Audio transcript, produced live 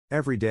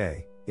Every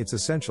day, it's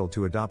essential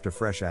to adopt a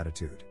fresh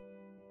attitude.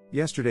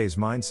 Yesterday's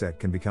mindset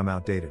can become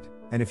outdated,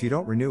 and if you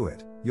don't renew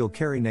it, you'll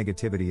carry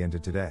negativity into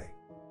today.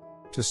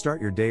 To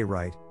start your day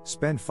right,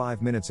 spend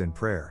 5 minutes in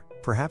prayer,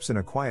 perhaps in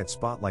a quiet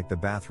spot like the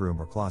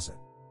bathroom or closet.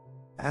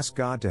 Ask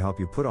God to help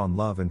you put on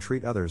love and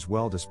treat others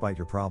well despite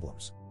your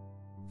problems.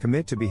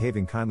 Commit to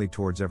behaving kindly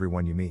towards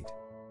everyone you meet.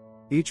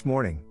 Each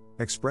morning,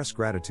 express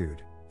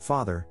gratitude.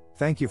 Father,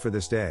 thank you for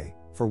this day,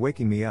 for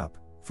waking me up,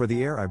 for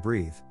the air I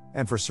breathe,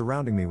 and for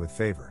surrounding me with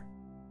favor.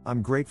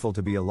 I'm grateful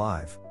to be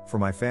alive, for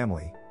my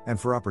family, and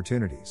for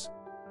opportunities.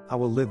 I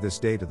will live this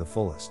day to the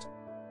fullest.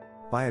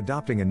 By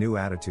adopting a new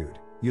attitude,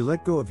 you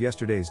let go of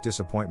yesterday's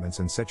disappointments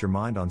and set your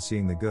mind on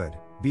seeing the good,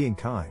 being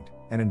kind,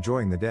 and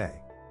enjoying the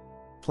day.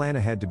 Plan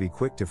ahead to be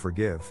quick to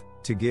forgive,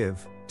 to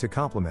give, to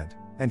compliment,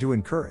 and to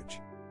encourage.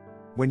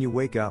 When you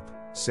wake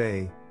up,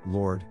 say,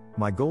 Lord,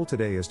 my goal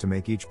today is to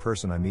make each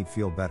person I meet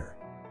feel better.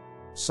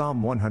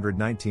 Psalm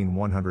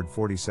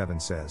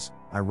 119:147 says,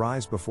 I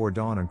rise before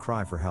dawn and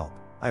cry for help.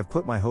 I have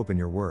put my hope in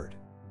your word.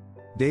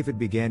 David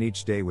began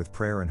each day with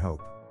prayer and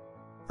hope.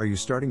 Are you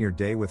starting your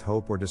day with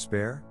hope or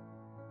despair?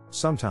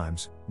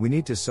 Sometimes, we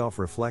need to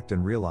self-reflect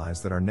and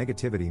realize that our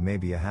negativity may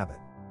be a habit.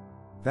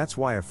 That's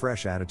why a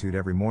fresh attitude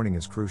every morning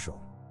is crucial.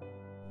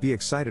 Be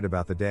excited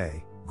about the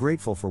day,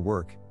 grateful for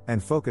work,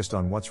 and focused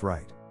on what's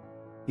right.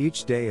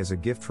 Each day is a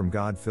gift from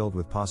God filled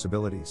with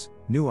possibilities,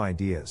 new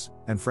ideas,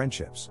 and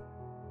friendships.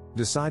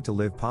 Decide to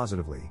live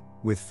positively,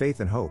 with faith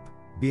and hope,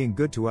 being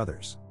good to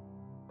others.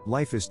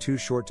 Life is too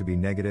short to be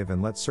negative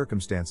and let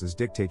circumstances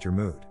dictate your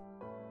mood.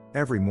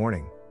 Every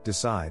morning,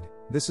 decide,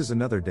 this is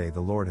another day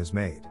the Lord has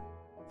made.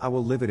 I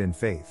will live it in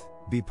faith,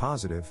 be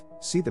positive,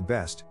 see the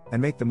best,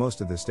 and make the most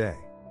of this day.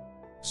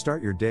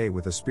 Start your day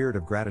with a spirit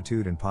of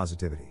gratitude and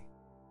positivity.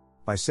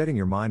 By setting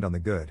your mind on the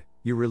good,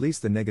 you release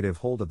the negative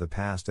hold of the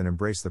past and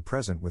embrace the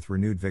present with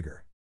renewed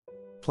vigor.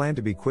 Plan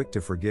to be quick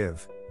to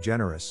forgive,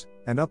 generous,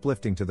 and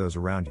uplifting to those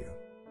around you.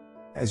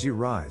 As you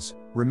rise,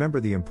 remember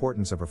the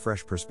importance of a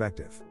fresh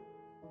perspective.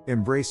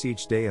 Embrace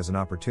each day as an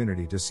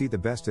opportunity to see the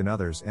best in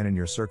others and in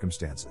your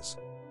circumstances.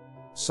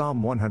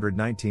 Psalm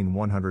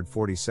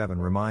 119:147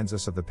 reminds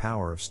us of the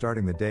power of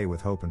starting the day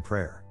with hope and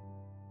prayer.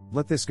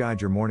 Let this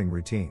guide your morning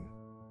routine.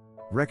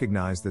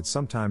 Recognize that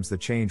sometimes the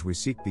change we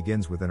seek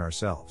begins within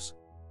ourselves.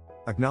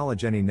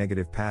 Acknowledge any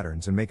negative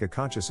patterns and make a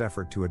conscious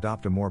effort to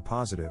adopt a more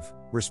positive,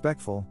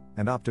 respectful,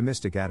 and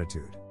optimistic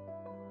attitude.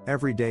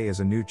 Every day is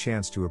a new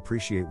chance to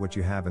appreciate what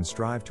you have and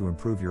strive to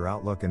improve your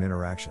outlook and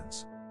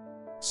interactions.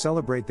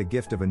 Celebrate the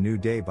gift of a new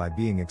day by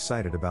being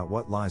excited about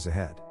what lies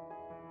ahead.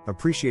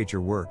 Appreciate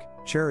your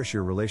work, cherish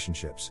your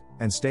relationships,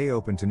 and stay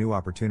open to new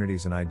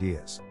opportunities and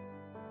ideas.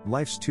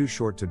 Life's too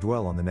short to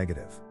dwell on the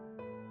negative.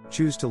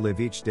 Choose to live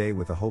each day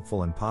with a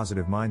hopeful and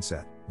positive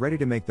mindset, ready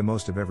to make the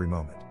most of every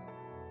moment.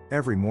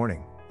 Every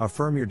morning,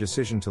 affirm your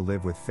decision to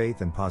live with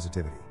faith and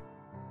positivity.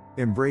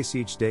 Embrace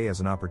each day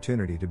as an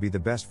opportunity to be the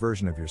best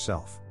version of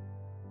yourself.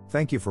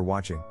 Thank you for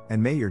watching,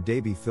 and may your day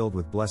be filled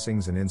with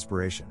blessings and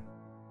inspiration.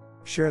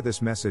 Share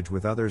this message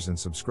with others and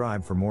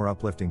subscribe for more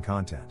uplifting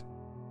content.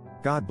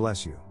 God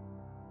bless you.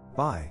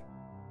 Bye.